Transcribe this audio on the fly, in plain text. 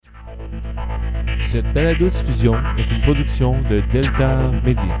Cette balado-diffusion est une production de Delta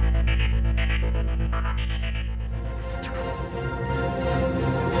Media.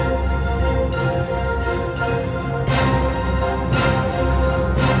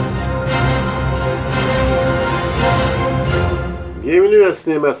 Bienvenue à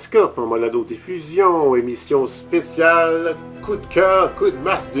Cinémascope, en balado-diffusion, émission spéciale Coup de cœur, coup de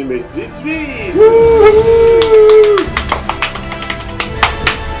masse 2018!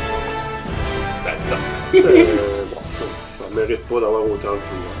 Ça ne mérite pas d'avoir autant de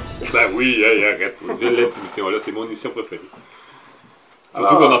jours. Ben oui, hey, arrête. Je l'aime cette émission-là, c'est mon émission préférée. Surtout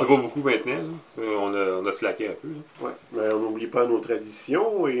Alors, qu'on n'en fait pas beaucoup maintenant. Là. On a slacké un peu. Là. Ouais, mais on n'oublie pas nos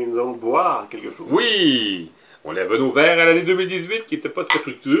traditions et nous allons boire quelque chose. Oui! On lève nos verres à l'année 2018 qui n'était pas très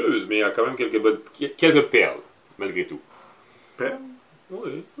fructueuse, mais il y a quand même quelques perles, malgré tout. Perles?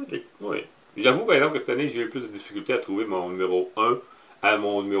 Oui. Ok. Oui. J'avoue, par exemple, que cette année, j'ai eu plus de difficultés à trouver mon numéro 1 à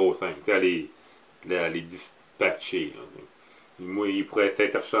mon numéro 5. Tu sais, à les dispatcher. Là. Moi, ils pourraient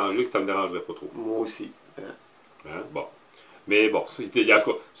s'interchanger, que ça me dérangerait pas trop. Moi aussi. Hein? Bon. Mais bon,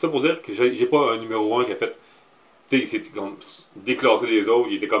 ça pour dire que j'ai pas un numéro 1 qui a fait. Tu sais, c'était comme déclassé les autres,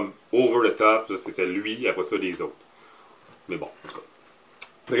 il était comme over the top, là, c'était lui, et après ça, les autres. Mais bon, en tout cas.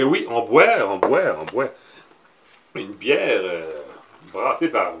 Mais oui, on boit. Une bière brassée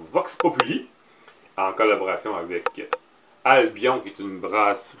par Vox Populi, en collaboration avec Albion, qui est une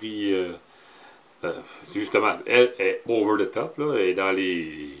brasserie. Justement, elle est over the top, là, et dans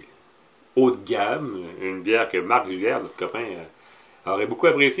les haut de gamme, une bière que Marc Gilliard, notre copain, aurait beaucoup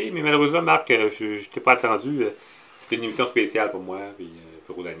apprécié, mais malheureusement, Marc, je t'ai pas attendu. C'était une émission spéciale pour moi, puis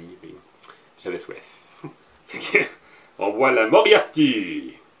pour Rodani, puis j'avais soif. On voit la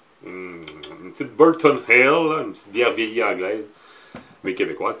Moriarty, une petite Burton Hill, là, une petite bière vieillie anglaise, mais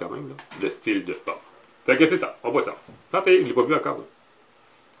québécoise quand même, là, de style de pop. Fait que c'est ça, on voit ça. Santé, je l'ai pas vu encore. Là.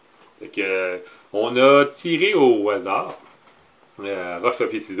 Fait que, on a tiré au hasard, roche,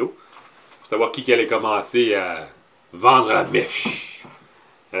 papier, ciseaux, pour savoir qui allait commencer à vendre la mèche,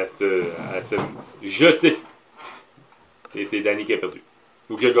 à se jeter. Et c'est Danny qui a perdu.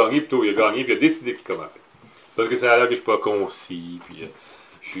 Ou qui a gagné, plutôt, il a gagné, puis il a décidé qu'il commençait. Parce que ça a l'air que je suis pas concis, puis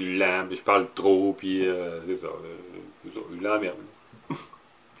je suis lent, puis je parle trop, puis c'est ça. Je l'emmerde.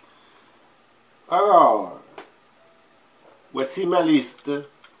 Alors, voici ma liste.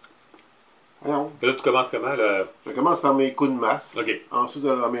 Voyons. Et là, tu commences comment, là? Je commence par mes coups de masse. OK. Ensuite,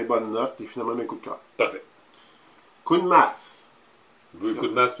 mes bonnes notes et finalement mes coups de cœur. Parfait. Coup de masse. Le coup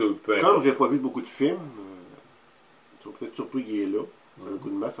de masse, peu Comme importe. j'ai pas vu beaucoup de films, tu seras peut-être surpris qu'il est là. Un coup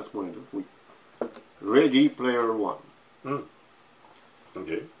de masse à ce point-là, oui. Ready Player One.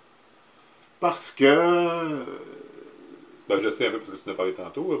 OK. Parce que, Ben, je sais un peu parce que tu en as parlé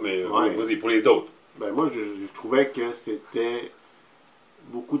tantôt, mais Ouais. vas-y, pour les autres. ben moi, je trouvais que c'était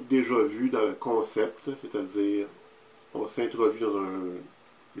beaucoup de déjà-vu dans le concept, c'est-à-dire, on s'introduit dans un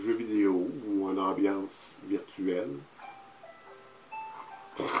jeu vidéo ou une ambiance virtuelle.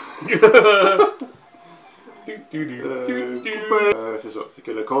 C'est ça, c'est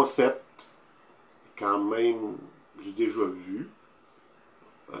que le concept, quand même, du déjà vu,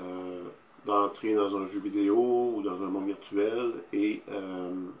 d'entrer dans un jeu vidéo ou dans un monde virtuel et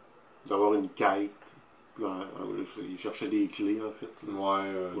d'avoir une quête. Puis, il cherchait des clés, en fait, là,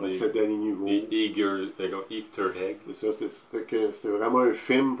 pour Ouais, accéder à des niveaux. Easter egg. C'est ça, c'était vraiment un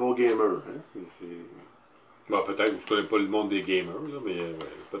film pour gamers. Hein? Bon, peut-être, je connais pas le monde des gamers, là, mais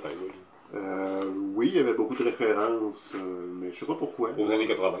peut-être, oui. Oui, il y avait beaucoup de références, mais je sais pas pourquoi. Aux années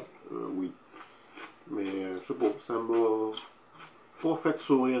 80. Oui. Mais je sais pas, ça m'a pas fait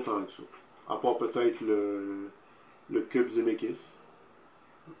sourire tant que ça. À part peut-être le cube Zemeckis.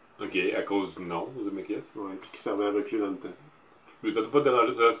 OK, à cause du nom, Zemeckis. Ouais, puis qui servait à reculer dans le temps. Mais t'as pas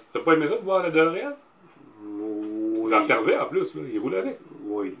dérangé, t'as pas aimé ça de voir la DeLorean? Oui. Ça en servait en plus, là, il roulait avec.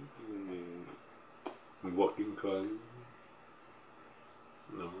 Oui. Une voix Lincoln.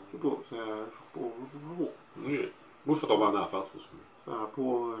 Non. Je sais pas, ça. Je sais pas. Oui. Moi, je suis tombé en enfance pour ça. Ça a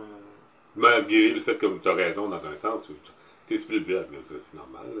pas. Malgré le fait que tu as raison dans un sens, t'es Spielberg, c'est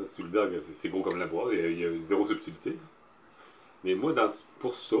normal. Là. Spielberg, c'est gros comme la boîte, il y a zéro subtilité. Mais moi,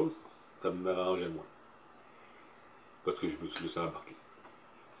 pour ça, ça me mélangeait moins. Parce que je me suis laissé embarquer.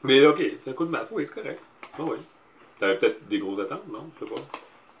 Mais ok, c'est un coup de masse, oui, c'est correct. Ah oui. T'avais peut-être des grosses attentes, non? Je sais pas.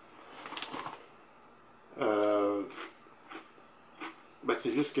 Ben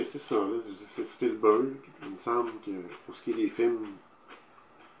c'est juste que c'est ça, là. C'est Spielberg. Il me semble que pour ce qui est des films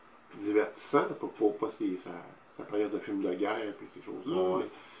divertissants, pas sa période de films de guerre et ces choses-là. Ouais.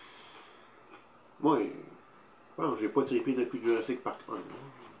 Mais moi, bon, j'ai pas trippé depuis Jurassic Park 1.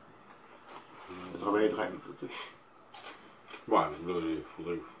 93, tu sais. Ouais, là, il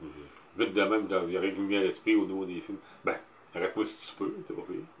faudrait. Vite de même, il y aurait mis à l'esprit au niveau des films. Ben, arrête-moi si tu peux, t'es pas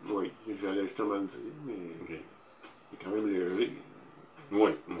pire. Oui, j'allais justement le dire, mais Ok. c'est quand même léger.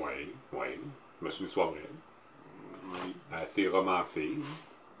 Oui, oui, oui. Mais c'est une histoire vraie. Oui. Assez romancée.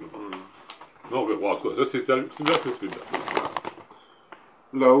 Mm. Non, en tout cas, ça, c'est bien, c'est Spielberg.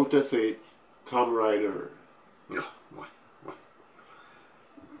 L'autre, c'est Tomb Raider. Ah, ouais, ouais.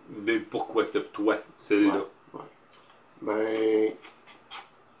 Mais pourquoi toi, celui-là? Ouais. Ben,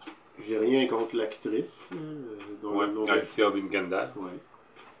 j'ai rien contre l'actrice. dont Ouais, le nom Alicia Vikander. Ouais.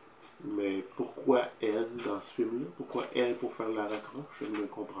 Mais pourquoi elle dans ce film-là? Pourquoi elle pour faire la raccroche? Je ne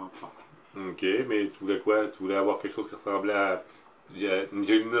comprends pas. Ok, mais tu voulais quoi? Tu voulais avoir quelque chose qui ressemblait à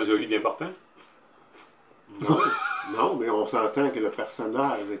Angelina Jolie bien portant? Non, non, mais on s'entend que le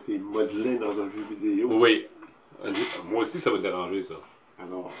personnage a été modelé dans un jeu vidéo. Oui. Moi aussi, ça m'a dérangé, ça.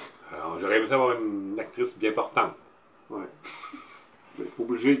 Alors, J'aurais aimé savoir une actrice bien portante. ouais. Mais pas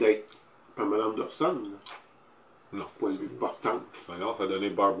obligé d'être Pamela Anderson. Non. Point de vue portance. Ben non, ça a donné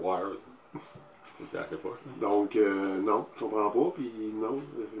Barbed Wire, ça. C'était assez poche. Donc, non, je comprends pas. Puis non,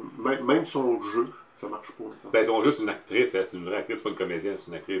 même son jeu, ça marche pas. Ben, ils ont juste une actrice, c'est une vraie actrice, pas une comédienne, c'est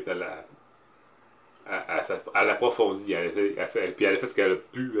une actrice, elle approfondit, puis elle a fait ce qu'elle a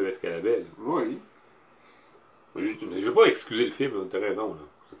pu avec ce qu'elle avait. Là. Oui. Je veux pas excuser le film, t'as raison, là.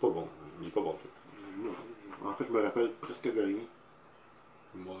 C'est pas bon, il est pas bon. Non, en fait, je me rappelle presque de rien.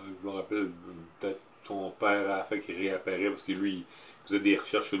 Moi, je me rappelle peut-être son père a fait qu'il réapparaît parce que lui, il faisait des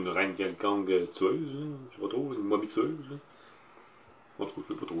recherches sur une reine quelconque tueuse, là. Je sais pas trop, une momie tueuse. Là. En tout cas,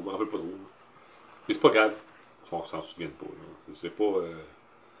 je sais pas trop, je me rappelle pas trop. Là. Mais c'est pas grave, on s'en souvient pas. Là. C'est pas.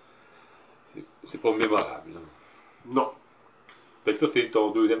 C'est pas mémorable. Là. Non. Fait que ça, c'est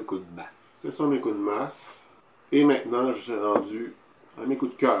ton deuxième coup de masse. C'est ça mes coups de masse. Et maintenant, je suis rendu à mes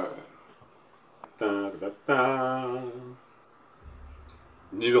coups de cœur. Tan, tan, tan.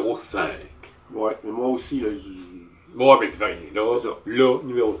 Numéro 5. Ouais, mais moi aussi, là, Bon, ben, tu fais rien. Là, C'est ça. là,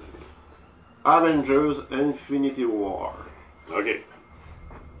 numéro 5. Avengers Infinity War. OK.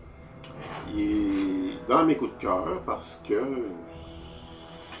 Il est dans mes coups de cœur parce que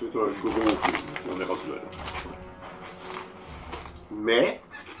c'est un gros film. On est rendu là. Mais,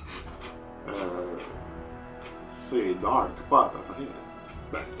 c'est dark, pas à peu près.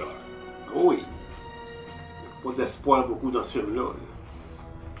 Ben, là. Oh oui. Il n'y a pas d'espoir beaucoup dans ce film-là.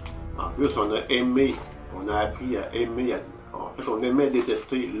 Là. En plus, on a appris à aimer. En fait, on aimait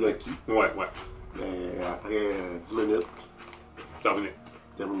détester Loki. Ouais, ouais. Mais après 10 minutes, Ça revenait.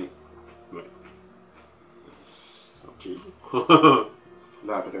 terminé. Ouais. OK.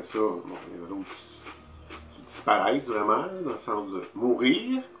 Là, après ça, bon, il y en a d'autres qui disparaissent vraiment, dans le sens de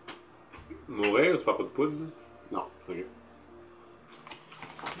mourir. Mourir, tu parles pas de poudre? Là? Non. OK.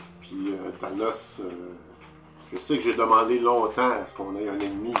 Puis Thanos, je sais que j'ai demandé longtemps à ce qu'on ait un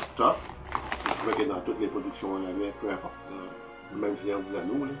ennemi top. Je trouvais que dans toutes les productions on avait, peu importe, même Seigneur des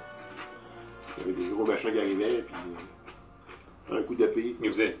Anneaux, là, il y avait des gros machins qui arrivaient, puis un coup d'épée.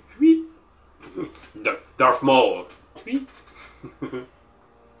 Il faisait oui. Darth Maul. Oui.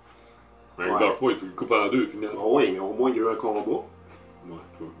 Ouais. Darth Maul, il faut le couper en deux, finalement. Bon, oui, mais au moins il y a eu un combat. Ouais,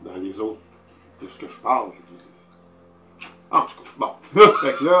 tu vois. Dans les autres, de ce que je parle. En tout cas, bon.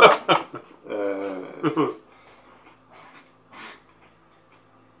 Fait que là,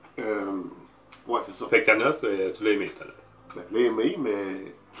 ouais, c'est ça. Fait que Thanos, tu l'as aimé, Thanos. Fait que je l'ai aimé,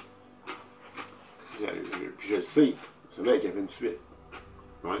 mais je le sais. C'est vrai qu'il y avait une suite.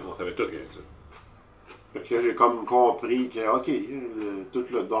 Ouais, on savait tout qu'il y avait ça. Fait que là, j'ai comme compris que, OK, tout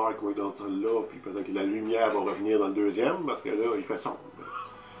le dark va être dans celle-là, puis peut-être que la lumière va revenir dans le deuxième, parce que là, il fait sombre.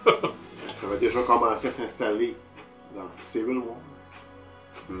 Ça va déjà commencer à s'installer dans Civil War.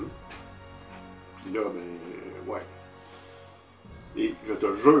 Puis là, ben, ouais. Et je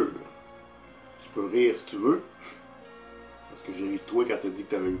te jure, tu peux rire si tu veux, parce que j'ai ri de toi quand t'as dit que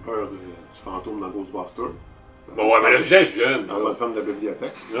t'avais eu peur du fantôme dans Ghostbusters. Bon, ouais, mais là, j'étais jeune. Dans la femme de la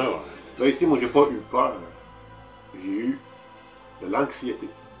bibliothèque. Ah, ouais. Là, ici, moi, j'ai pas eu peur. J'ai eu de l'anxiété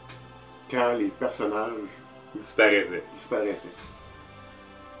quand les personnages Il disparaissait. disparaissaient.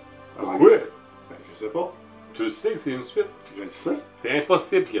 Alors, Pourquoi? Ben, je sais pas. Tu le sais que c'est une suite. Je le sais. C'est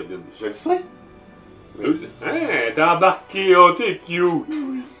impossible qu'il revienne. Je le sais. Hein, t'es embarqué, oh, t'es cute.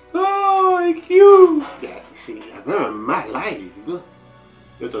 Oh, t'es cute. Il y avait un malaise, là.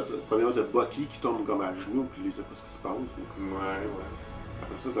 Là, premièrement, t'as Bucky qui tombe comme à genoux, puis il sait pas ce qui se passe. Ouais, ouais.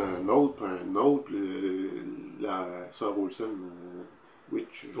 Après ça, t'as un autre, la Sœur Olsen,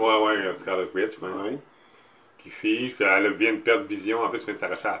 Witch. Ouais, Scarlet Witch, ouais. Ouais. Qui fige, puis elle vient de perdre vision, en plus, elle vient de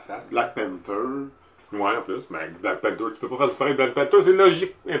s'arracher à la face. Black Panther. Ouais, en plus. Mais Black Panther, tu peux pas faire disparaître Black Panther, c'est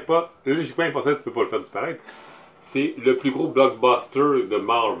logiquement impossible, tu peux pas le faire disparaître. c'est le plus gros blockbuster de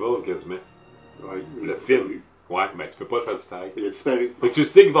Marvel, quasiment. Oui, Le film. Ouais, mais tu peux pas le faire disparaître. Il a disparu. Fait que tu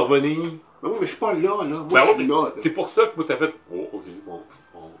sais qu'il va revenir. Ben oui, mais je suis pas là. Moi, Ben je ouais, suis là. c'est pour ça que moi, ça fait. Oh, ok, bon.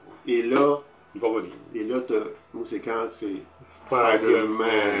 Et là, Il va revenir. moi, c'est quand c'est...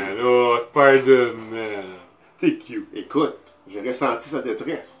 Spider-Man. Oh, Spider-Man. C'est cute. Écoute, j'ai ressenti sa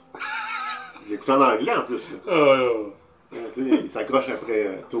détresse. J'ai écouté en anglais, en plus, là. Oh, Tu sais, il s'accroche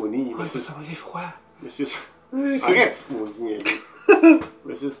après Tony. oh, ça va, c'est froid. Monsieur... Oui, Arrête, mon niaiseux.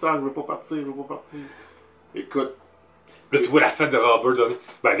 Monsieur Stark, je veux pas partir. Écoute, Là, tu vois la fête de Robert Downey.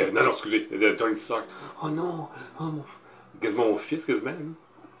 Non, excusez, de Tony Stark. Oh non, oh mon. Quasiment mon fils, quasiment. Hein.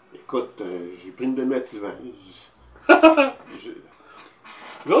 écoute, j'ai pris une demi-activant. Oh!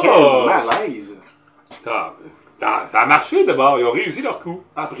 Quel malaise! Ça a marché d'abord, ils ont réussi leur coup.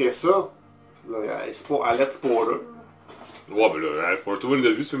 Après ça, là, Alex Porter. Ouais, ben là, pour tout le monde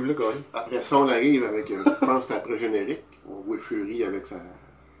a vu ce film-là quand même. Après ça, on arrive avec, je pense que c'était après générique. On voit Fury avec son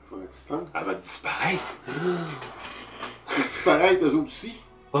assistante. Elle va disparaître. Ils disparaissent eux autres aussi.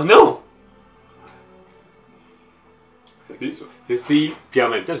 Oh non! Fait que c'est ça. Puis en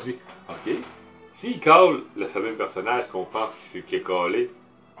même temps, je dis, ok, s'il colle le fameux personnage qu'on pense qui est collé,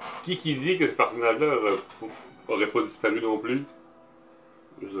 qui dit que ce personnage-là aurait pas disparu non plus?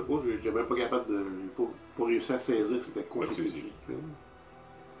 Je sais pas, j'étais même pas capable de. Pour réussir à saisir, c'était quoi? Ouais, tu sais.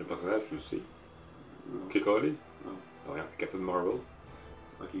 Le personnage, je sais. Qui est collé? Non. Regarde, c'est Captain Marvel.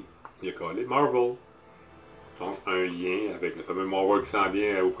 Ok. Il a collé Marvel. Donc, un lien avec le fameux Marvel qui s'en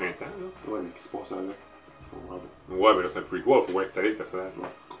vient au printemps. Là. Ouais, mais qui se passe là? Je comprends pas. Ouais, mais là, c'est un prequel, il faut installer le personnage.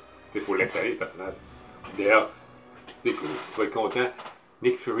 Il faut l'installer, le personnage. D'ailleurs, tu vas être content.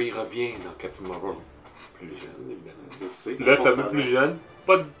 Nick Fury revient dans Captain Marvel. Plus jeune, évidemment. Je sais. Là, ça veut plus jeune.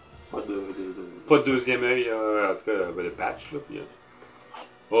 Pas de deuxième œil, en tout cas, le patch. Là, puis,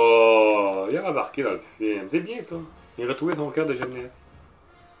 oh, il a embarqué dans le film. C'est bien ça. Il a retrouvé son cœur de jeunesse.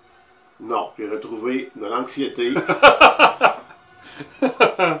 Non, j'ai retrouvé de l'anxiété.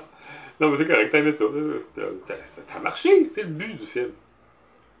 Non, mais c'est correct, t'as aimé ça. Ça a marché, c'est le but du film.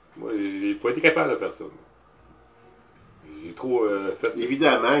 Moi, j'ai pas été capable de faire ça. J'ai trop fait.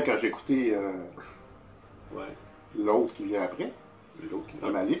 Évidemment, quand j'ai écouté Ouais. l'autre qui vient après, L'autre qui. dans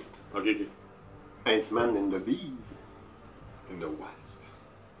ma liste, Ok. Ant-Man and the Bees. And the Wasp.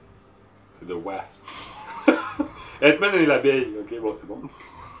 C'est The Wasp. Ant-Man et l'abeille. Ok, bon, c'est bon.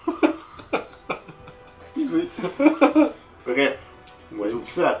 Excusez. Bref. Ouais. Les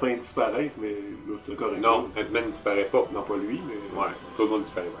autres à la fin ils disparaissent, mais là c'était correct. Non, Ant-Man ne disparaît pas. Non, pas lui, mais. Ouais, tout le monde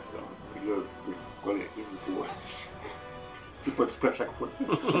disparaît, ouais. Puis là, oui, correct. Il faut. C'est pas disparu à chaque fois.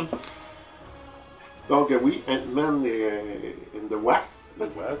 Donc, oui, Ant-Man and the Wasp. The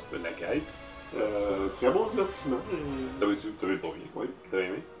Wasp, la quête. Très bon divertissement. T'avais pas bien. Oui. T'avais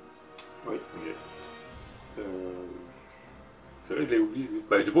aimé? Oui. Ok. C'est vrai que je l'ai oublié, lui.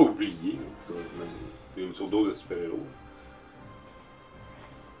 Ben, je l'ai pas oublié. C'est une surdose de super-héros.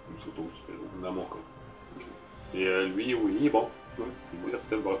 Une surdose de super-héros, dans mon cas. Okay. Et lui, oui, il est bon. Ouais. Il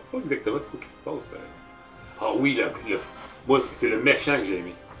me pas exactement ce qui se passe. Ben. Ah oui, moi, c'est le méchant que j'ai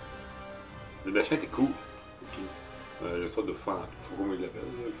aimé. Le méchant était cool. Okay. Le sorte de fantôme. Comment il l'appelle,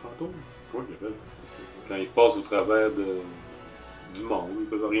 le fantôme? Comment il l'appelle? Quand il passe au travers du monde, il ne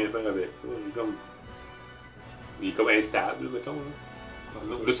peut rien faire avec. Il est comme instable, mettons.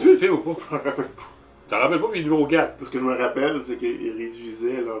 L'as-tu vu le film ou pas? Je me rappelle pas. T'en rappelles pas, mais il est numéro 4. Tout ce que je me rappelle, c'est qu'ils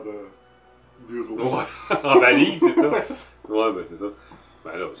réduisaient leur bureau. Ouais, en valise, c'est ça? Ouais, c'est ça. Ouais, ben c'est ça.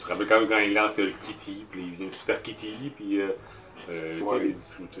 Ben là, tu te rappelles quand même quand il lance le Kitty, puis il devient Super Kitty, puis Ouais. les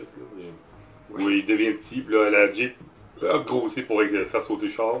distributeurs, où il devient petit, puis là, la Jeep a grossi pour faire sauter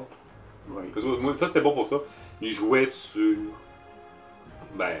le char. Ouais. Moi, ça c'était bon pour ça. Il jouait sur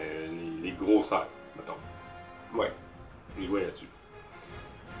les grosseurs, mettons. Ouais. Il jouait là-dessus.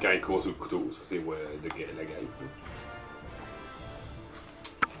 Quand il court sur le couteau, ça c'est la gueule.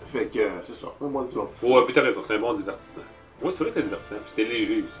 Fait que c'est ça, un bon divertissement. Ouais, puis t'as raison, c'est un bon divertissement. Ouais, c'est vrai que c'est divertissant, puis c'est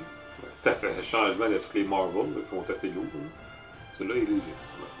léger aussi. Ouais. Ça fait un changement de tous les Marvel, là, qui sont assez lourds. Celui-là est léger.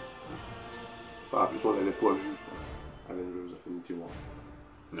 Ouais. En plus, on l'avait pas vu. Avengers Infinity War.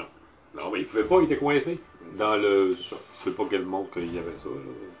 Non. Non, mais il pouvait pas, il était coincé. Dans le. Je sais pas quel monde qu'il y avait ça. Là.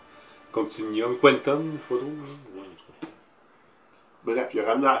 Continuum, Quantum, je sais pas trop. Ouais, Bref, il a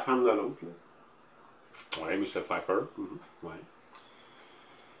ramené la femme de l'autre. Là. ouais, Michel Pfeiffer. Ouais.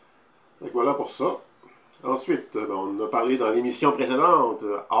 Donc voilà pour ça. Ensuite, on en a parlé dans l'émission précédente,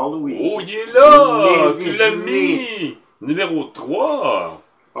 Halloween. Oh, il est là! 2018. Tu l'as mis! Numéro 3!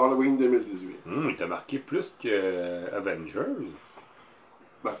 Halloween 2018. Il t'a marqué plus que Avengers.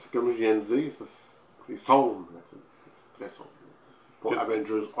 Ben, c'est comme je viens de dire, c'est sombre. C'est très sombre. C'est pas Qu'est-ce-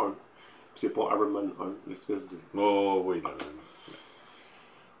 Avengers 1. c'est pas Iron Man 1, l'espèce de... Oh, oui.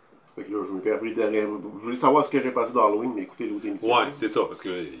 Fait que là, je me permets d'aller... Je voulais savoir ce que j'ai passé d'Halloween, mais écoutez l'autre émission. Ouais, c'est ça, parce que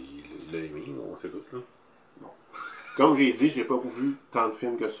il l'a aimé, on sait tous, là. Comme j'ai dit, j'ai pas vu tant de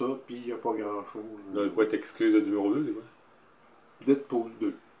films que ça, puis il n'y a pas grand-chose. Là, quoi, t'excuses de numéro 2, c'est quoi? Deadpool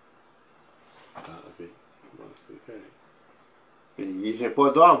 2. Ah, ok. Bon, c'est correct. Et j'ai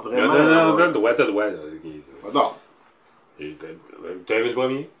pas d'ordre, vraiment. Non, t'as le droit, là. Pas d'ordre. Et t'as aimé le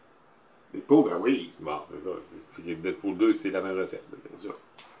premier? Deadpool, ben oui. Bon, c'est ça. Puis Deadpool 2, c'est la même recette. Bien sûr.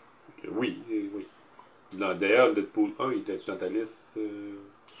 Oui, oui. D'ailleurs, Deadpool 1, il était dans ta liste?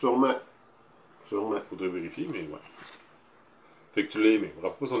 Sûrement. Sûrement. Faudrait vérifier, mais ouais. Fait que tu l'as aimé. Je ne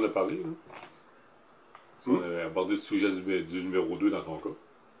sais pas si on en a parlé, là. Si on avait abordé le sujet du numéro 2 dans ton cas.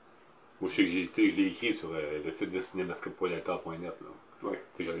 Moi, je sais que je l'ai écrit sur le site de cinémascope.net, là. Oui.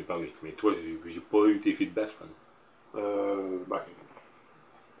 J'en ai parlé. Mais toi, j'ai pas eu tes feedbacks, je pense. Ben.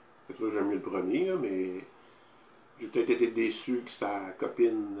 C'est sûr que j'aime mieux le premier, là, mais. J'ai peut-être été déçu que sa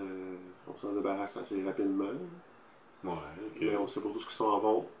copine, on s'en débarrasse assez rapidement. Ouais, ok. Mais on sait pas tout ce qui s'en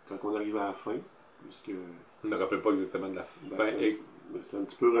vont quand on arrive à la fin. Puisque. Je ne me rappelle pas exactement de la fin. C'est un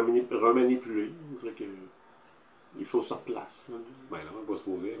petit peu remanipulé. On dirait que les choses se replacent. Là. Ben non, on va se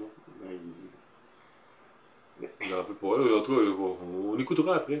poser. Ben, Je ne me rappelle pas. Là, en tout cas, on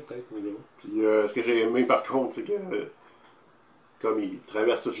écoutera après, peut-être. Puis ce que j'ai aimé par contre, c'est que comme il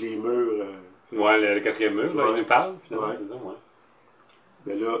traverse tous les murs. Ouais, le quatrième mur, là, Ouais. il nous parle, finalement, Ouais. c'est ça, ouais.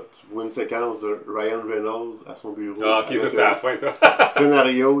 Ben là, tu vois une séquence de Ryan Reynolds à son bureau. Ah, ok, ça, avec c'est à la fin, ça.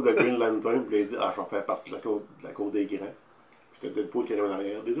 scénario de Green Lantern, puis là, il dit ah, je vais faire partie de la cour des grands. Puis t'as Deadpool qui arrive en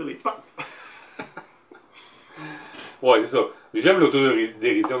arrière. Désolé, paf! Ouais, c'est ça. J'aime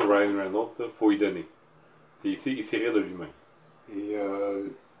l'autodérision de Ryan Reynolds, ça, faut y donner. Il sait rire de lui-même. Et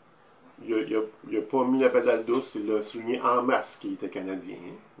il a pas mis la pédale douce, il a souligné en masse qu'il était Canadien.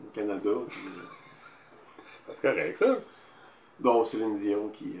 Hein, au Canada. Puis, C'est correct, ça. dont Céline Dion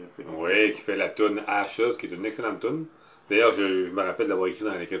qui fait. Oui, qui fait la toune Ashes, qui est une excellente toune. D'ailleurs, je me rappelle d'avoir écrit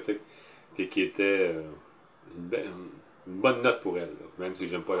dans la critique qui était une bonne note pour elle, là. Même si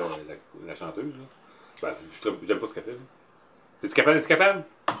j'aime pas la chanteuse. Là. Ben, j'aime pas ce qu'elle fait. Là. Es-tu capable? Es-tu capable?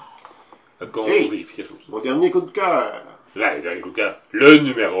 Est-ce qu'on vérifie quelque chose? Mon dernier coup de cœur, Là, écoute, le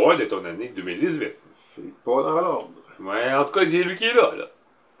numéro 1 de ton année 2018. c'est pas dans l'ordre. Ouais, en tout cas, c'est lui qui est là.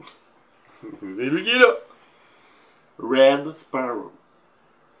 C'est lui qui est là. Red Sparrow.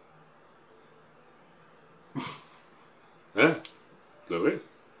 Hein? C'est vrai?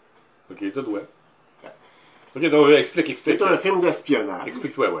 Ok, toi, ouais. Ok, donc explique. C'est un film d'espionnage.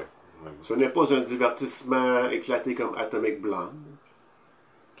 Explique-toi, ouais. Ce n'est pas un divertissement éclaté comme Atomic Blonde.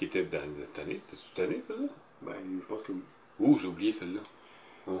 Qui était dans cette année? C'est cette année, celle-là? Ben, je pense que oui. Ouh, j'ai oublié celle-là.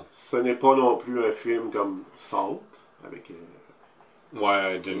 Ce n'est pas non plus un film comme Salt, avec...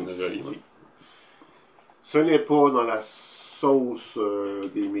 Ouais, Angelina Jolie. oui. Ce n'est pas dans la sauce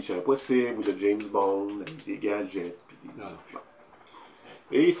des Missions Impossibles ou de James Bond, avec des gadgets. Puis des... Non. Bon.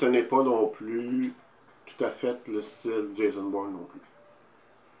 Et ce n'est pas non plus tout à fait le style Jason Bourne non plus.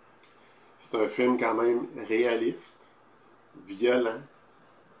 C'est un film quand même réaliste, violent,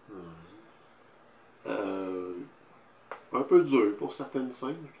 un peu dur pour certaines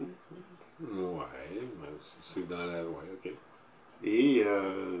scènes, je trouve. Ouais, mais c'est dans la... Ouais, ok. Et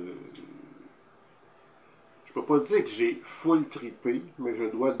je peux pas dire que j'ai full trippé, mais je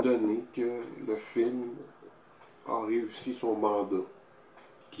dois donner que le film a réussi son mandat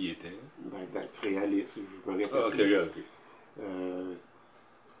Qui était? d'être réaliste, je me répète. Ah, ok.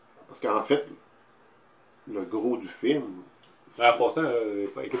 Parce qu'en fait, le gros du film... En passant,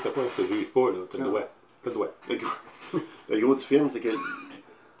 écoute pas, je te juge pas, là. T'as le droit. T'as le droit. Le gros du film, c'est que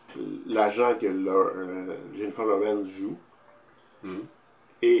l'agent que Jennifer Lawrence joue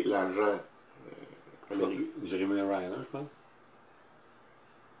et l'agent américain. Jeremy Ryan, je pense.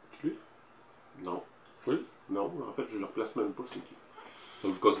 Tu lui? Non. Oui? Non, en fait, je ne le replace même pas, c'est qui.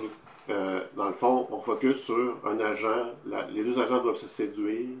 Donc, continue. Dans le fond, on focus sur un agent. Les deux agents doivent se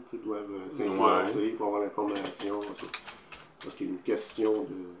séduire, doivent s'influencer pour avoir l'information. Parce qu'il y a une question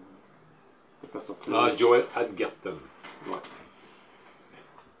de faire sortir. Ah, Joel Edgerton. Ouais.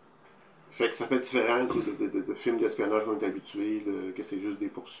 Fait que ça fait différent de films d'espionnage où on est habitué, que c'est juste des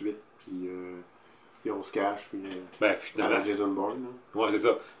poursuites, puis on se cache, puis Ben, à finalement. la Jason Bourne. Ouais, c'est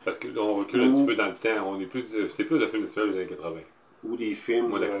ça. Parce qu'on recule un petit peu dans le temps. C'est plus de films d'espionnage des années 80. Ou des films,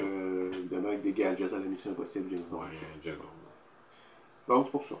 Moi, d'action. évidemment, avec des gadgets à la Mission Impossible. James Bond. Ouais, Jason. Donc,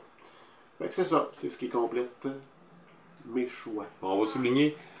 c'est pour ça. Fait que c'est ça. C'est ce qui complète mes choix. On va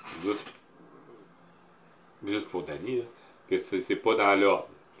souligner, juste pour Danny, là, que c'est pas dans l'ordre.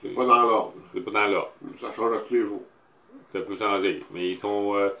 C'est pas dans l'ordre. C'est pas dans l'ordre. Ça change à tous les jours. Ça peut changer. Mais ils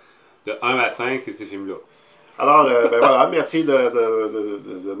sont. De 1 à 5, c'est ces films-là. Alors, ben voilà, merci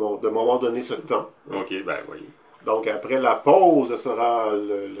de m'avoir donné ce temps. Ok, ben oui. Donc, après la pause, ce sera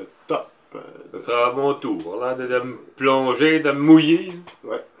le top. Ça sera à mon tour. Là, de me plonger, de me mouiller.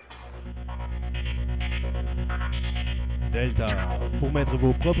 Ouais. Delta. Pour mettre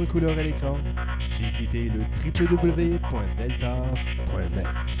vos propres couleurs à l'écran, visitez le www.delta.net.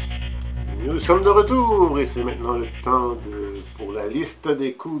 Nous sommes de retour et c'est maintenant le temps pour la liste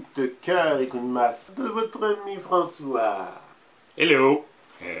des coups de cœur et coups de masse de votre ami François. Hello!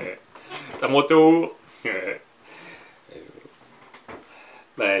 C'est à mon tour!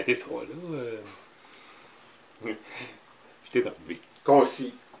 Ben, c'est ça, là. Je t'ai énervé.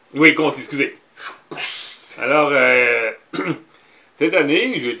 Concis. Oui, excusez. Alors, cette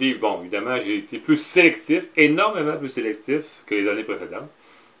année, j'ai été, bon, évidemment, j'ai été plus sélectif, énormément plus sélectif que les années précédentes.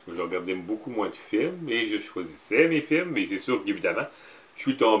 Je regardais beaucoup moins de films et je choisissais mes films, mais c'est sûr qu'évidemment, je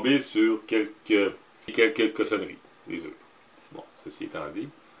suis tombé sur quelques cochonneries, des œufs. Bon, ceci étant dit.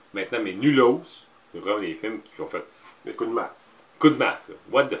 Maintenant, mes nulos, c'est vraiment les films qui ont fait Des coups de masse. coup de masse. Là.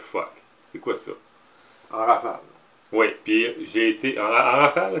 What the fuck? C'est quoi ça? En rafale. Oui, puis j'ai été. En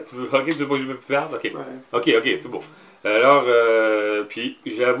rafale, tu veux pas que je me faire? Ok. Ouais. Ok, c'est bon. Alors, puis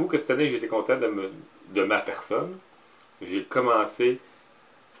j'avoue que cette année, j'étais content de ma personne. J'ai commencé.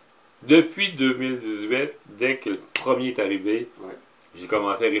 Depuis 2018, dès que le premier est arrivé, Ouais. j'ai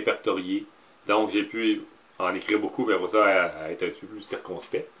commencé à répertorier. Donc, j'ai pu en écrire beaucoup, mais après ça, à être un petit peu plus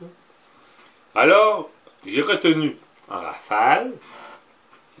circonspect. Là. Alors, j'ai retenu en rafale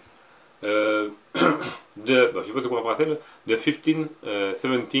je sais pas quoi en français, là, de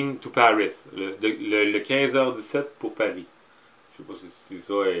 15-17 to Paris, le 15h17 pour Paris. Je sais pas si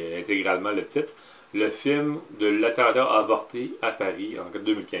ça est intégralement le titre. Le film de l'attentat avorté à Paris en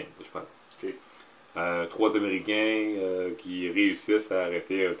 2015, je pense. Okay. 3 Américains qui réussissent à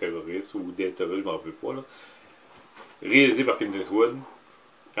arrêter un terroriste ou des terroristes, je m'en rappelle pas. Là. Réalisé par Clint Eastwood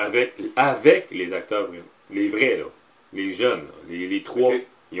avec les acteurs, les vrais, là, les jeunes, les trois. Okay.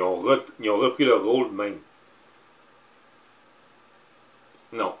 Ils ont repris leur rôle même.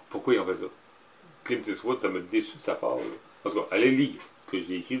 Non, pourquoi ils ont fait ça? Clint Eastwood, ça m'a déçu de sa part. Là. En tout cas, allez lire ce que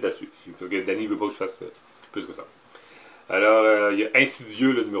j'ai écrit là-dessus. Parce que Danny ne veut pas que je fasse plus que ça. Alors, il y a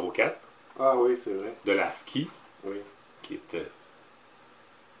Insidieux, le numéro 4. Ah oui, c'est vrai. De Lasky. Oui. Qui était.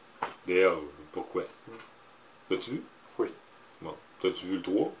 D'ailleurs, pourquoi? L'as-tu vu? Oui. Bon. T'as-tu vu le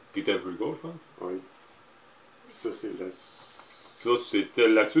 3? Qui était un peu le gauche, je pense? Oui. Ça, c'est la... Ça, c'était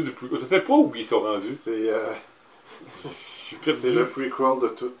la suite du plus. Je sais pas où ils sont rendus. C'est C'est le prequel de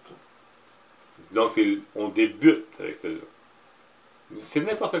tout. Donc, on débute avec celle-là. C'est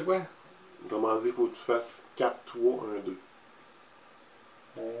n'importe quoi. Comment dire, il faut que tu fasses 4, 3, 1, 2.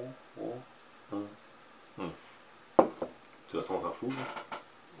 De toute façon, on s'en fout. Là.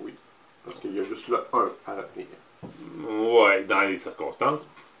 Oui. Parce qu'il y a juste le 1 à retenir. Ouais, dans les circonstances.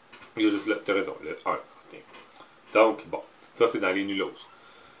 Il y a juste le. T'as raison, le 1. Donc, bon. Ça, c'est dans les nulos.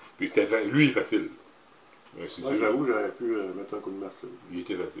 Puis, lui, il est facile. Ouais, j'avoue, j'aurais pu mettre un coup de masque là. Il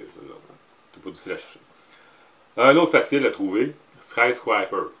était facile, là. T'as pas difficile à chercher. Un autre facile à trouver,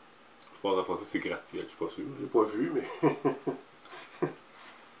 Skyscraper. Je pense que ça, c'est gratte-ciel, je suis pas sûr. Je l'ai pas vu, mais.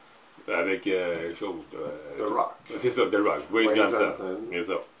 Avec chose. The Rock. C'est ça, The Rock. Wayne Johnson. C'est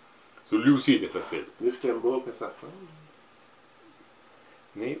ça. So, lui aussi, il était facile. Neve Campbell fait sa femme.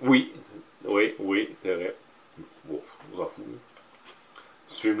 Mais, oui, c'est vrai. Bon, on s'en fout.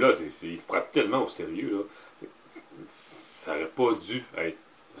 Ce film-là, il se prend tellement au sérieux, là. Ça aurait pas dû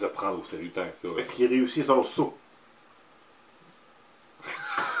se prendre au sérieux tant que ça. Est-ce qu'il réussit son saut?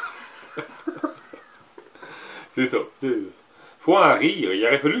 C'est ça. Faut en rire. Il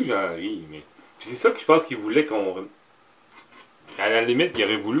aurait fallu que j'en rie, mais. Puis c'est ça que je pense qu'il voulait qu'on. À la limite, il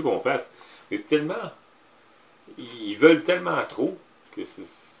aurait voulu qu'on fasse. Mais c'est tellement. Ils veulent tellement trop que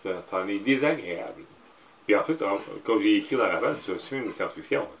ça en est désagréable. Puis en fait, quand j'ai écrit dans la rafale, c'est un film de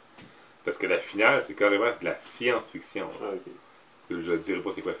science-fiction. Parce que la finale, c'est carrément de la science-fiction. Ah, ok. Je ne dirai pas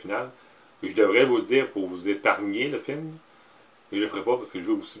c'est quoi la finale. Je devrais vous le dire pour vous épargner le film. Mais je ne le ferai pas parce que je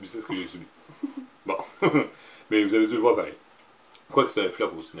veux que vous subissiez ce que j'ai subi. Bon. Mais vous avez dû le voir pareil. Quoique c'est un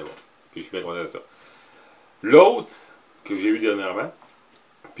flop au cinéma. Puis je suis bien content de ça. L'autre que j'ai eu dernièrement,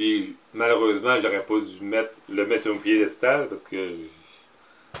 puis malheureusement, j'aurais pas dû le mettre sur un piédestal parce que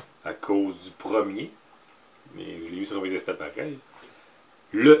à cause du premier. Mais je l'ai mis sur un piédestal pareil.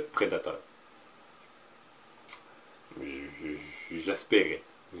 Le Prédateur. J'espérais.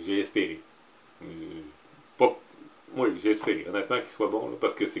 J'ai espéré. Oui, j'ai espéré. Honnêtement, qu'il soit bon, là,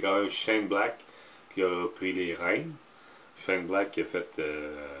 parce que c'est quand même Shane Black qui a pris les rênes. Shane Black qui a fait.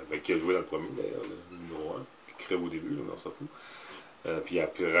 Qui a joué dans le premier, d'ailleurs, le numéro 1. Qui crève au début, là, mais on s'en fout. Puis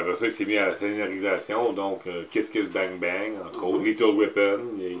après ça, il s'est mis à la scénarisation, donc Kiss Kiss Bang Bang, entre autres, Little Weapon,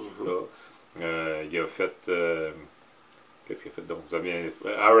 il a écrit ça. Il a fait. Qu'est-ce qu'il a fait donc? Vous avez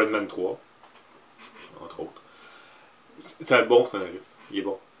Iron Man 3, entre autres. C'est un bon scénariste, il est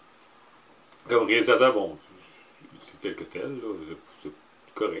bon. Comme réalisateur, bon, c'est tel que tel, là, c'est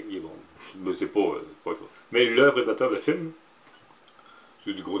correct, il est bon. Mais c'est pas ça. Mais le réalisateur de film,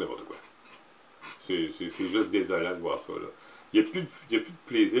 c'est du gros n'importe quoi. C'est juste désolant de voir ça, là. Il n'y a, y a plus de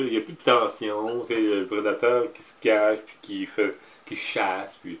plaisir, il n'y a plus de tension. C'est le prédateur qui se cache, puis qui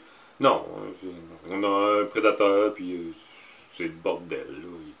chasse, puis... Non, on a un prédateur, puis c'est le bordel, là.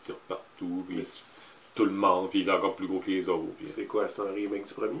 Il tire partout, puis tout le monde, puis il est encore plus gros que les autres. Puis... C'est quoi, c'est un remake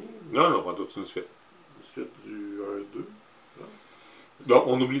du premier? Non, non, pas tout, c'est une suite. Une suite du 1-2? Non,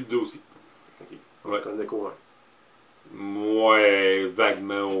 on oublie le 2 aussi. Ok. Ouais. Je connais qu'au 1. Ouais,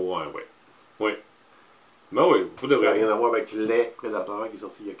 vaguement au 1, ouais. Oui. Ben oui, pour de Ça n'a vrai. rien à voir avec Les Prédateurs qui est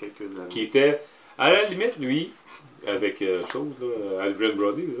sorti il y a quelques années. Qui était, à la limite, lui, avec chose, là, Adrian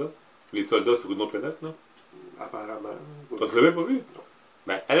Brody, c'est ça? Les soldats sur une autre planète, non? Apparemment. Tu l'avais pas vu?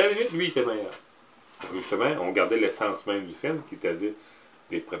 Ben, à la limite, lui, il était meilleur. Parce que justement, on gardait l'essence même du film, qui était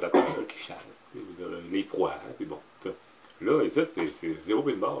des prédateurs qui chassent, les proies, puis bon. Là, ici, c'est zéro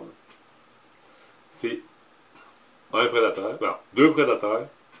pin barre. C'est un prédateur, non, deux prédateurs,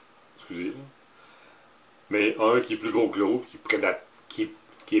 excusez, mais un qui est plus gros que l'autre, qui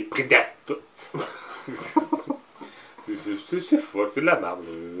prédate tout. C'est fou, c'est de la merde.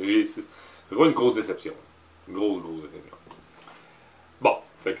 C'est vraiment une grosse déception. Une grosse déception. Bon,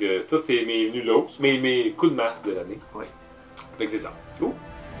 fait que ça, c'est mes nulos, mes coups de masse de l'année. Oui. Fait que c'est ça. Ouh.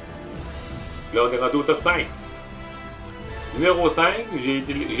 Là, on est rendu au top 5. Numéro 5,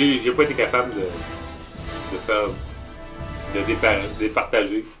 j'ai pas été capable de faire, de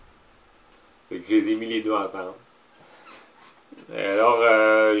départager. Fait que je les ai mis les deux ensemble. Alors,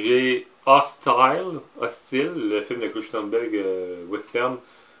 j'ai Hostile, le film de Cronenberg western,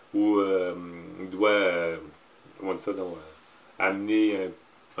 où il doit, comment on dit ça, donc, amener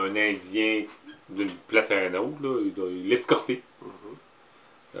un Indien d'une place à une autre, là, il doit l'escorter.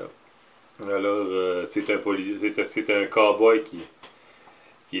 Alors, c'est un cowboy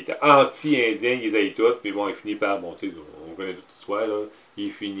qui était anti-indien, ils aillent tous, mais bon, il finit par, bon, tu sais, on connaît toute l'histoire, là,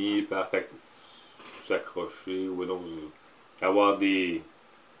 il finit par s'accrocher, ou non, avoir des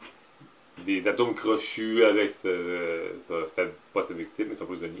atomes crochus avec pas sa victime, mais son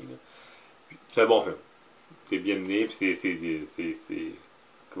prisonnier. C'est un bon film. C'est bien mené, puis c'est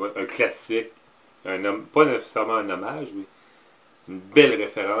un classique, pas nécessairement un hommage, mais une belle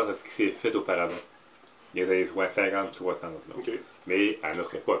référence à ce qui s'est fait auparavant. Il y a les années 50 60. Là. Okay. Mais à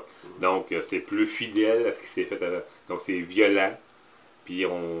notre époque. Donc, c'est plus fidèle à ce qui s'est fait avant. Donc, c'est violent, puis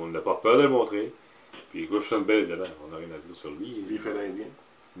on n'a pas peur de le montrer. Puis, Christian Bale, évidemment, on n'a rien à dire sur lui. Il fait l'Indien.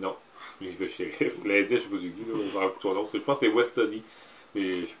 Non, il fait shérif. L'Indien, je ne sais pas du qui, je pense que c'est West Sony,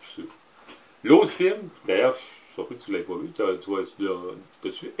 mais je suis plus sûr. L'autre film, d'ailleurs, je suis surpris que tu ne l'aies pas vu.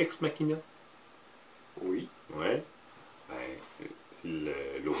 T'as-tu vu Ex Machina? Oui. Ouais. Ben,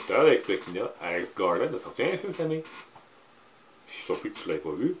 l'auteur d'Ex Machina, Alex Garland, a sorti un film cette année. Je suis surpris que tu ne l'aies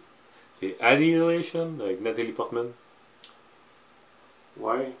pas vu. C'est Annihilation avec Natalie Portman.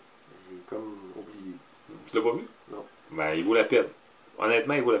 Ouais, j'ai comme oublié. Tu l'as pas vu? Non. Ben, il vaut la peine.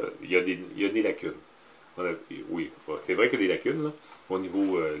 Honnêtement, il vaut la peine. Il y a des lacunes. Oui, c'est vrai qu'il y a des lacunes, là, au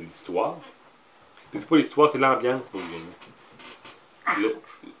niveau de l'histoire. Mais c'est pas l'histoire, c'est l'ambiance pour le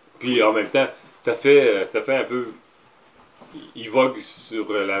Puis en même temps, ça fait un peu. Il vogue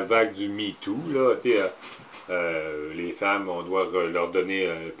sur la vague du MeToo, là, tu sais, les femmes, on doit leur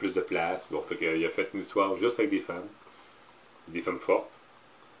donner plus de place. Bon, fait qu'il a fait une histoire juste avec des femmes fortes.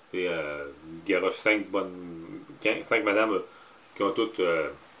 Et il garoche 5 madames qui ont toutes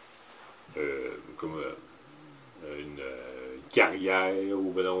comme une carrière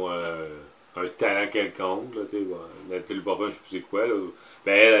ou ben non, un talent quelconque. Là, Nathalie Portman, je sais plus c'est quoi. Là.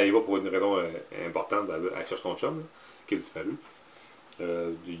 Ben, elle y va pour une raison importante. Elle cherche son chum, là, qui a disparu.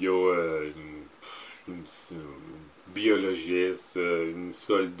 Il y a une biologiste, une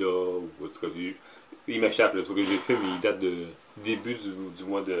soldat, ou en tout cas, il m'échappe, parce que le film il date de début du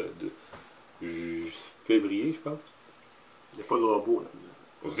mois de février, je pense. Il n'y a pas de robot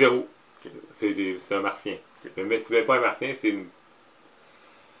là. Zéro. Okay. C'est un martien. Okay. Mais c'est même pas un martien, c'est une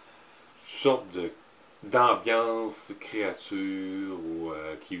sorte d'ambiance créature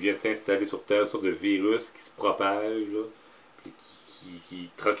qui vient s'installer sur Terre, une sorte de virus qui se propage, là, puis qui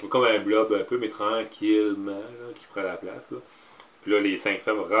comme un blob un peu, mais tranquillement, là, qui prend la place. Là. Puis là, les 5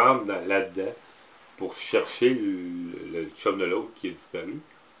 femmes rentrent là-dedans pour chercher le chum de l'autre qui a disparu.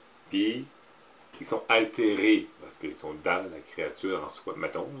 Puis, ils sont altérés par parce qu'ils sont dans la créature en soi,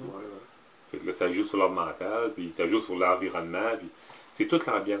 mettons. Là. Ouais, ouais. Fait que là, ça joue sur leur mental, puis ça joue sur l'environnement, puis c'est toute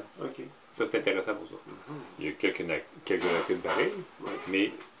l'ambiance. OK. Ça, c'est intéressant pour ça. Mhm. Il y a quelques lacunes pareilles, Ouais.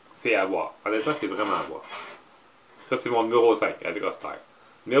 mais c'est à voir. Honnêtement, c'est vraiment à voir. Ça, c'est mon numéro 5 avec Auster.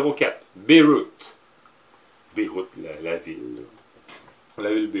 Numéro 4, Beyrouth. Beyrouth, la ville. Là.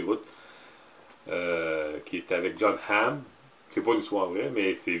 La ville de Beyrouth, qui est avec John Hamm. C'est pas une histoire vraie,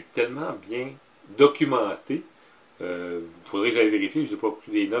 mais c'est tellement bien documenté. Il faudrait que j'aille vérifier. Je n'ai pas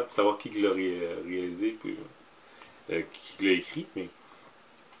pris des notes pour savoir qui l'a réalisé, puis, qui l'a écrit, mais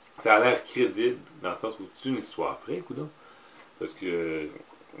ça a l'air crédible dans le sens où c'est une histoire vraie, coudonc. Parce que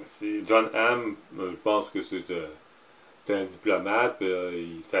c'est John Hamm, je pense que c'est un diplomate, puis,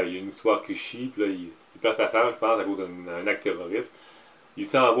 il y a une histoire qui chie, puis là, il perd sa femme, je pense, à cause d'un acte terroriste. Il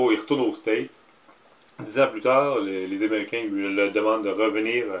s'en va, il retourne aux States. 10 ans plus tard, les Américains lui demandent de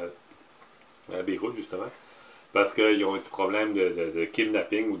revenir à Beyrouth, justement, parce qu'ils ont un petit problème de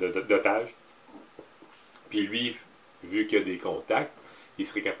kidnapping ou d'otage. Puis lui, vu qu'il y a des contacts, il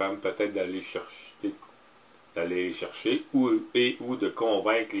serait capable peut-être d'aller chercher ou de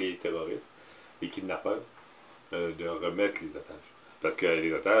convaincre les terroristes, les kidnappeurs, de remettre les otages. Parce que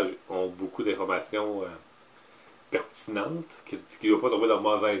les otages ont beaucoup d'informations pertinentes qui ne doivent pas tomber dans de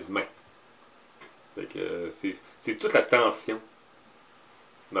mauvaises mains. Fait que c'est toute la tension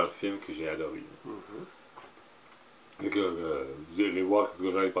dans le film que j'ai adoré. Mhm. Fait que, vous irez voir ce que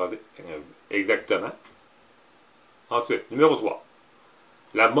j'en ai pensé exactement. Ensuite, numéro 3.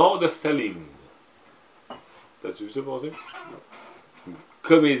 La mort de Staline. T'as-tu vu ça passer? C'est une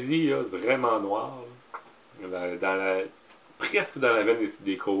comédie là, vraiment noire. Là. Presque dans la veine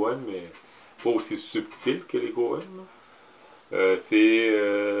des Coen, mais pas aussi subtil que les Coen. Ça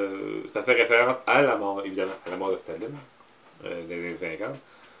fait référence à la mort, évidemment, à la mort de Staline, dans les années 50.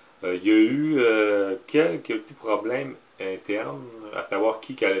 Il y a eu quelques petits problèmes internes, à savoir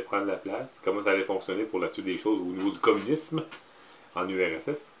qui allait prendre la place, comment ça allait fonctionner pour la suite des choses au niveau du communisme en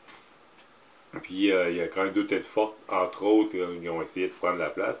URSS. Puis il y a quand même deux têtes fortes, entre autres, qui ont essayé de prendre la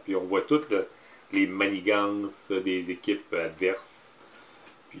place. Puis on voit toutes les manigances des équipes adverses.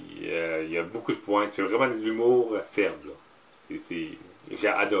 Puis il y a beaucoup de points. C'est vraiment de l'humour serbe, là. J'ai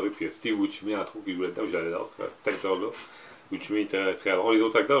adoré. Puis Steve Buscemi, entre autres, qui joue là-dedans. J'adore cet acteur-là. Buscemi est très, très bon. Les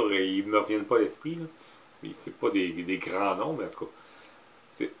autres acteurs, ils ne me reviennent pas à l'esprit. Mais c'est pas des grands noms, mais en tout cas,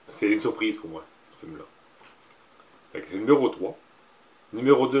 c'est une surprise pour moi, ce film-là. Fait que c'est numéro 3.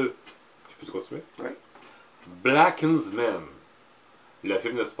 Numéro 2, je peux continuer? Oui. Blackensman. Le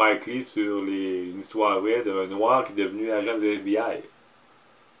film de Spike Lee sur une histoire vraie d'un noir qui est devenu agent de FBI.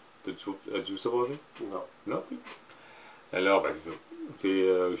 As-tu vu ça passer? Non. Non plus. Alors, ben c'est ça.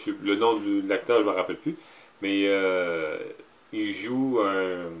 Le nom de l'acteur, je ne me rappelle plus. Mais il joue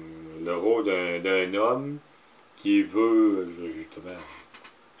le rôle d'un homme qui veut justement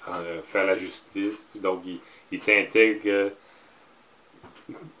faire la justice. Donc, il s'intègre.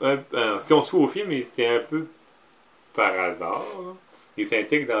 Si on se voit au film, c'est un peu par hasard. Là. Il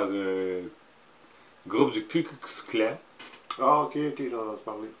s'intègre dans un groupe du Ku Klux Klan. Ah, ok, j'en ai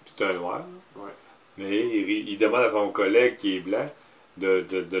parlé. C'est un noir. Ouais. Mais il demande à son collègue qui est blanc de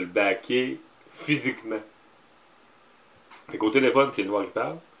le backer physiquement. Fait qu'au téléphone, c'est le noir qui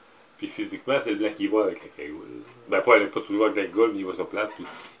parle. Puis physiquement, c'est le blanc qui va avec la cagoule. Ben, pas toujours avec la cagoule, mais il va sur place. Puis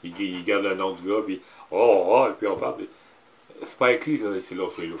il garde le nom du gars. Puis et puis on parle. Puis, Spike Lee, là, c'est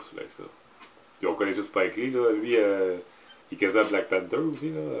lousse avec ça. Puis on connaît tous Spike Lee, là. Lui, il est quasiment Black Panther aussi,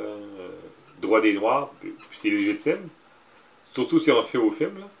 là. Droit des Noirs. Puis c'est légitime. Surtout si on se fait au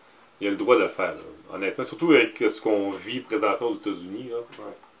film, là. Il a le droit de le faire, là. Honnêtement. Surtout avec ce qu'on vit présentement aux États-Unis, là.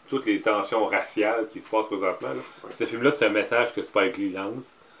 Ouais. Toutes les tensions raciales qui se passent présentement, là. Ouais. Ce film-là, c'est un message que Spike Lee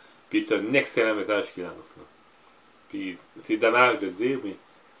lance. Puis c'est un excellent message qu'il lance, là. Puis c'est dommage de le dire, mais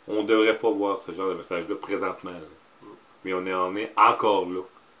on ne devrait pas voir ce genre de message-là présentement, là. Mais on est encore là.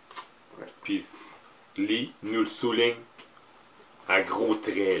 Ouais. Puis Lee nous le souligne à gros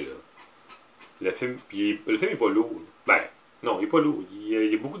traits, là. Le film est pas lourd. Ben, non, il est pas lourd. Il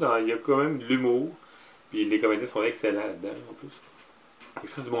y a quand même de l'humour. Puis les comédiens sont excellents là-dedans, en plus. Et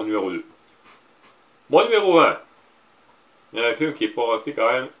ça, c'est mon numéro 2. Mon numéro 1. Il y a un film qui est passé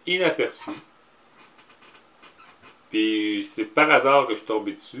quand même inaperçu. Puis c'est par hasard que je suis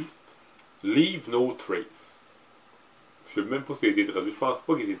tombé dessus. Leave No Trace. Je sais même pas s'il a été traduit. Je pense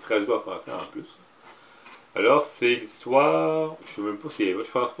pas qu'il ait été traduit en français en plus. Alors, c'est l'histoire. Je sais même pas si.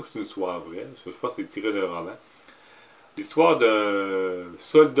 Je pense pas que c'est une histoire vraie. Je pense que c'est tiré d'un roman. L'histoire d'un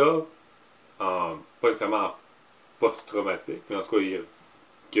soldat, pas nécessairement en post-traumatique, mais en tout cas,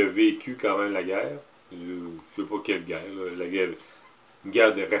 qui a vécu quand même la guerre. Je sais pas quelle guerre. Là, une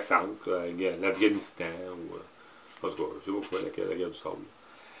guerre récente, l'Afghanistan ou En tout cas, je sais pas pourquoi, la guerre du sable.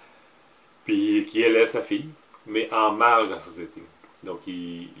 Puis qui élève sa fille, mais en marge de la société. Donc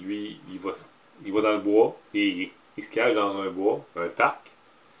lui, il va dans le bois, et il se cache dans un bois, un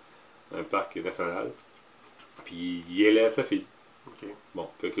parc national, puis il élève sa fille. Ok. Bon,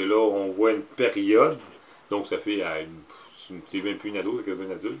 fait que là, on voit une période, donc ça fait à c'est même plus une ado, c'est quasiment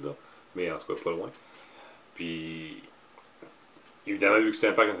un adulte, là, mais en tout cas pas loin. Puis, évidemment, vu que c'est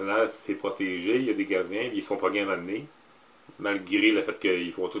un parc national, c'est protégé, il y a des gardiens, puis ils sont pas bien amenés, malgré le fait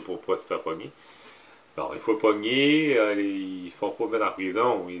qu'ils font tout pour pas se faire pogner. Bon, il faut pogner, ils font pas mettre en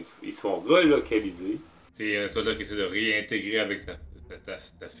prison, ils se font relocaliser. C'est un soldat qui essaie de réintégrer avec sa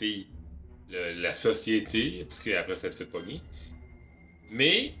fille la société, parce qu'après ça se fait pogner.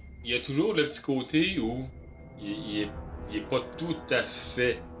 Mais il y a toujours le petit côté où il est pas tout à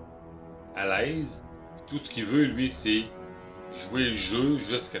fait à l'aise. Tout ce qu'il veut, lui, c'est jouer le jeu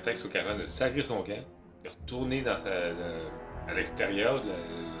jusqu'à temps qu'il soit capable de sacrer son camp, de retourner à l'extérieur de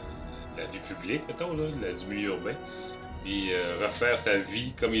la vie publique, mettons, là, du milieu urbain, et refaire sa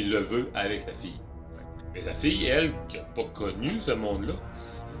vie comme il le veut avec sa fille. Mais sa fille, elle, qui n'a pas connu ce monde-là,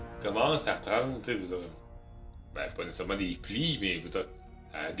 commence à prendre, tu sais, pas nécessairement des plis, mais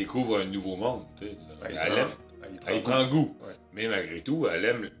elle découvre un nouveau monde, tu sais. Elle y prend goût. Ouais. Mais malgré tout, elle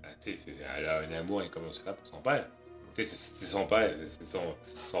aime, tu sais, elle a un amour incommensurable pour son père. Tu sais, c'est son père,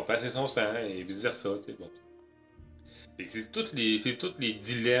 son père, c'est son sang, et vice-versa, tu sais, bon. Et c'est tous les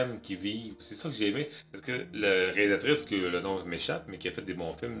dilemmes qu'ils vivent. C'est ça que j'ai aimé. Parce que la réalisatrice, que le nom m'échappe, mais qui a fait des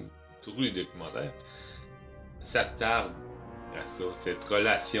bons films, surtout les documentaires, s'attarde à ça, cette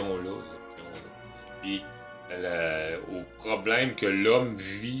relation-là. Puis au problème que l'homme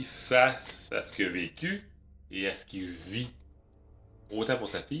vit face à ce qu'il a vécu et à ce qu'il vit, autant pour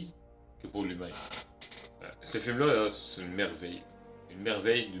sa fille que pour lui-même. Ce film-là, là, c'est une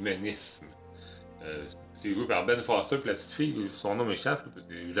merveille d'humanisme. C'est joué par Ben Foster, puis la petite fille, son nom m'échappe,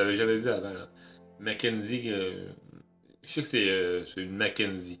 je l'avais jamais vu avant. Là. Mackenzie, je sais que c'est une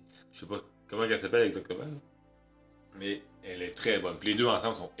Mackenzie. Je sais pas comment elle s'appelle exactement. Mais elle est très bonne. Puis les deux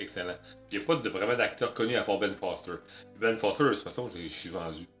ensemble sont excellents. Puis il n'y a pas vraiment d'acteur connu à part Ben Foster. Ben Foster, de toute façon, je suis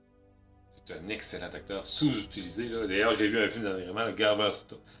vendu. C'est un excellent acteur, sous-utilisé. Là. D'ailleurs, j'ai vu un film dernièrement,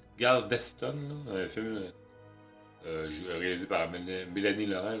 Galveston, là, un film réalisé par Mélanie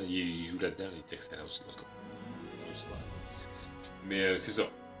Laurent. Là. Il joue là-dedans, il est excellent aussi. Mais c'est ça.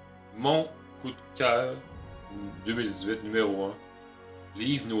 Mon coup de cœur 2018, numéro 1,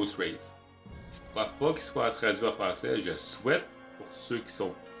 Leave No Trace. Je ne crois pas qu'il soit traduit en français. Je souhaite, pour ceux qui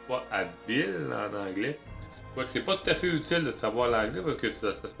sont pas habiles en anglais, quoique c'est pas tout à fait utile de savoir l'anglais parce que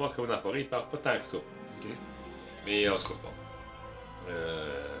ça se passe comme dans la forêt, ils parlent pas tant que ça. Okay. Mais en tout cas, bon.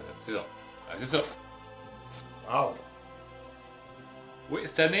 C'est ça. Ah, c'est ça. Wow! Oui,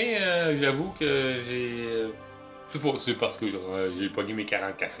 cette année, j'avoue que j'ai. Je sais pas, c'est parce que j'ai pogné mes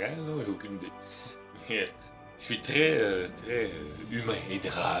 44 ans, là, j'ai aucune idée. Mais je suis très humain et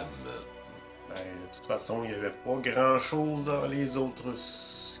drame. Ben, de toute façon, il n'y avait pas grand-chose dans les autres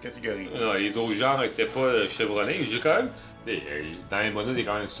catégories. Non, les autres genres étaient pas chevronnés. J'ai quand même. Dans les monos, il y a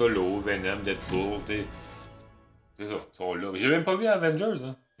quand même Solo, Venom, Deadpool, c'est ça, ils sont là. J'ai même pas vu Avengers,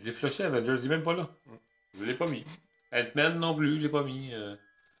 hein. Je l'ai flushé Avengers, il est même pas là. Je l'ai pas mis. Ant-Man non plus, je l'ai pas mis.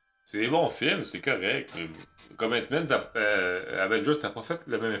 C'est des bons films, c'est correct. Mais comme Ant-Man, Avengers, ça n'a pas fait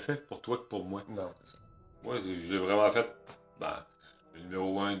le même effet pour toi que pour moi. Non, c'est ça. Moi, je l'ai vraiment fait. Le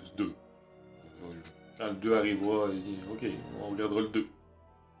numéro 1 du 2. Quand le 2 arrivera, ok, on regardera le 2.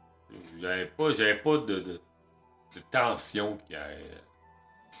 J'avais pas de tension qui a.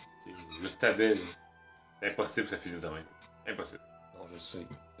 Je savais, là. C'est impossible que ça finisse de même. Impossible. Non, je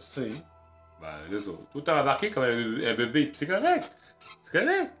sais. Ben, c'est ça. Tout t'as embarqué comme un bébé, pis c'est correct. C'est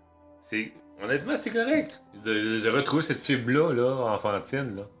correct. Honnêtement, c'est correct. De retrouver cette fibre-là, là,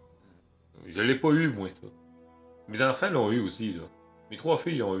 enfantine, là. Je l'ai pas eu, moi, ça. Mes enfants l'ont eu aussi, là. Mes 3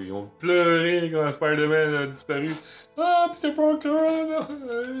 filles l'ont eu. Ils ont pleuré quand Spider-Man a disparu. Ah, Peter Parker, là.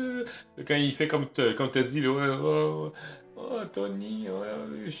 Quand il fait comme t'as dit, là. Oh, Tony,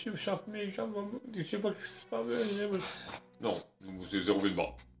 je chante mes jambes. Je sais pas ce qui se passe. Non, c'est 0 de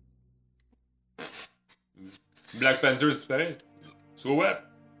bord. Black Panther, c'est pareil. So what?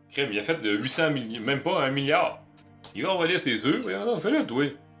 Crème, il a fait de 800 millions, même pas 1 milliard. Il va envoyer ses œufs, non, fais-le, toi.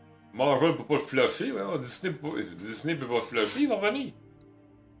 Marvel peut pas le flusher, Disney peut pas le flusher, il va revenir.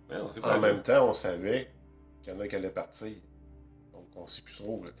 Non, c'est pas en même temps, on savait qu'il y en a qui allaient partir. Donc, on sait plus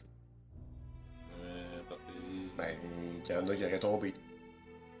trop, là, tu sais. Ben, qu'il y en a qui auraient tombé.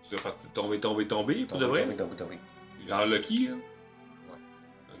 Tu es parti tomber, pour de vrai? Tomber. Genre Lucky, là? Ouais.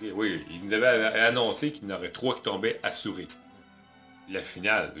 Ok, oui, il nous avait annoncé qu'il y en aurait 3 qui tombaient assurés. La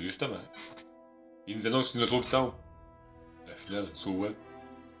finale, justement. Il nous annonce qu'il y en a 3 qui tombent. La finale, so what?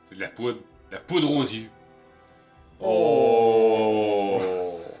 C'est de la poudre. La poudre aux yeux. Oh!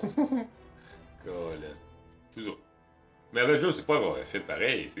 Colin. C'est ça. Mais Avengers, c'est pas un film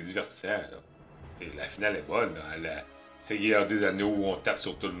pareil, c'est divertissant, là. T'sais, la finale est bonne, là. La Seigneur des Anneaux où on tape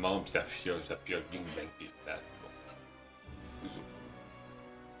sur tout le monde, pis ça pioche, ding bang, pis plat. Bon. C'est ça.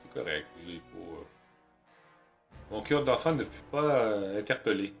 C'est correct, j'ai pas. Mon cœur d'enfant ne fut pas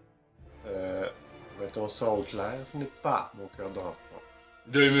interpellé. Mettons ça au clair, ce n'est pas mon cœur d'enfant.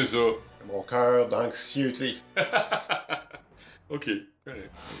 D'aimer ça. C'est mon cœur d'anxiété. Ok,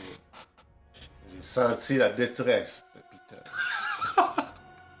 correct. J'ai senti la détresse de Peter.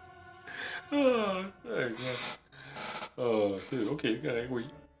 Ah, c'est oh, c'est ok, correct, oui.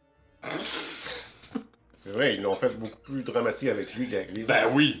 C'est vrai, ils l'ont fait beaucoup plus dramatique avec lui qu'avec les Ben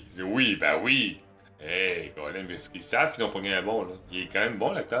autres. oui, ben oui. Hey, Colin, mais ils savent qu'ils n'ont pas gagné un bon, là. Il est quand même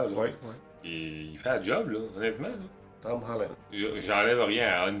bon, l'acteur, là. Ouais. Et il fait la job, là, honnêtement, là. Tom Holland. J'enlève rien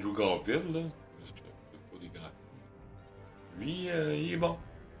à Andrew Garfield, là. Parce que c'est pas des grands. Lui, il est bon.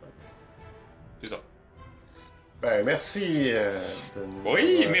 C'est ça. Ben, merci de nous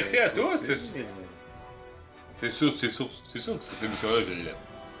Oui, avoir merci à écoutés. tous. C'est sûr que cette émission-là, je l'aime.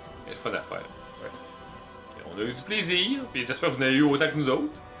 Elle est fun à faire. Ouais. Et on a eu du plaisir, puis j'espère que vous en avez eu autant que nous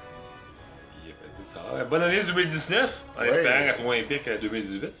autres. Puis, c'est ça. Bonne année 2019, en Ouais. espérant qu'elle soit moins pire que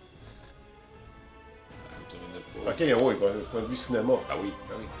 2018. Ok, oui, point de vue cinéma. Ah oui,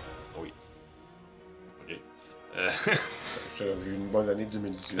 Ah oui. ok. J'ai eu une bonne année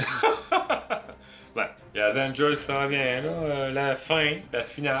 2018. Ben, il y a Avengers qui s'en vient, là, la fin, la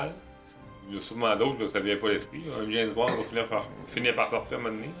finale. Il y a sûrement d'autres, là, ça vient pas à l'esprit. Un James Bond va finir par sortir à un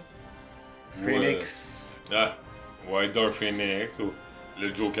moment donné. Phoenix. Ouais, Dark Phoenix ou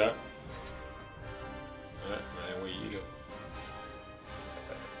le Joker. Ouais, ben oui, là.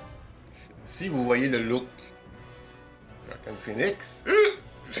 Si vous voyez le look de Joaquin Phoenix,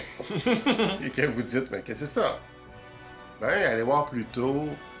 et que vous dites, mais qu'est-ce que c'est ça? Ben, allez voir plutôt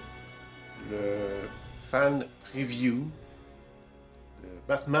le fan preview de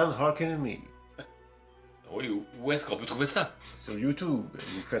Batman Arkham Knight Oui, où est-ce qu'on peut trouver ça? sur YouTube.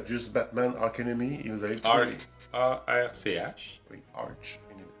 Vous faites juste Batman Arkham Knight et vous allez le trouver. A-R-C-H. Oui, Arch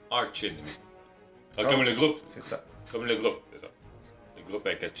Enemy. Arch Enemy. Ah, comme le groupe. C'est ça. Comme le groupe, c'est ça. Le groupe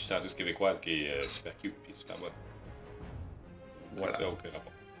avec la petite chanteuse québécoise qui est super cute et super bonne. Voilà. Ça n'a aucun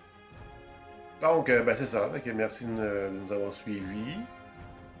rapport. Donc, ben c'est ça. Donc, merci de nous avoir suivis.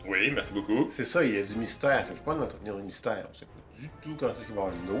 Oui, merci beaucoup. C'est ça, il y a du mystère. Ça fait pas d'entretenir le mystère. On sait pas du tout quand est-ce qu'il va y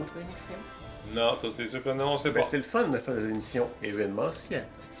avoir une autre émission. Non, ça c'est sûr que non, on sait Ben, pas. c'est le fun de faire des émissions événementielles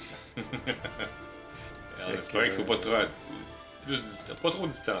comme ça. On espérait que ce soit pas trop, pas trop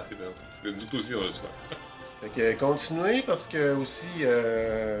distancé, parce que nous aussi on a le soin. Fait que continuez parce que aussi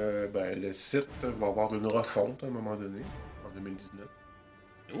ben, le site va avoir une refonte à un moment donné, en 2019.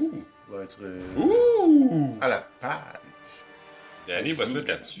 Ouh! Il va être Ouh! à la page. Danny va se mettre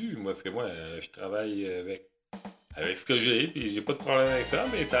là-dessus, moi, parce que moi, je travaille avec ce que j'ai, puis j'ai pas de problème avec ça,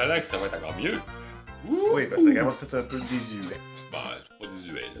 mais ça a l'air que ça va être encore mieux. Ouh! Oui, parce que ça commence à être un peu désuet. Bon, c'est pas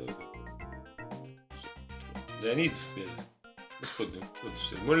désuet, là. Danny est difficile. C'est pas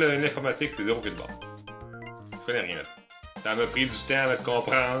difficile. Moi, l'informatique, c'est zéro que de bord. Je connais rien là-dedans. Ça m'a pris du temps à te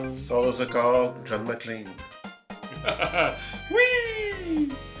comprendre. Sort de ce corps, John McClane. Oui!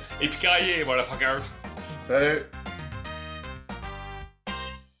 Et puis caillé, motherfucker! Salut!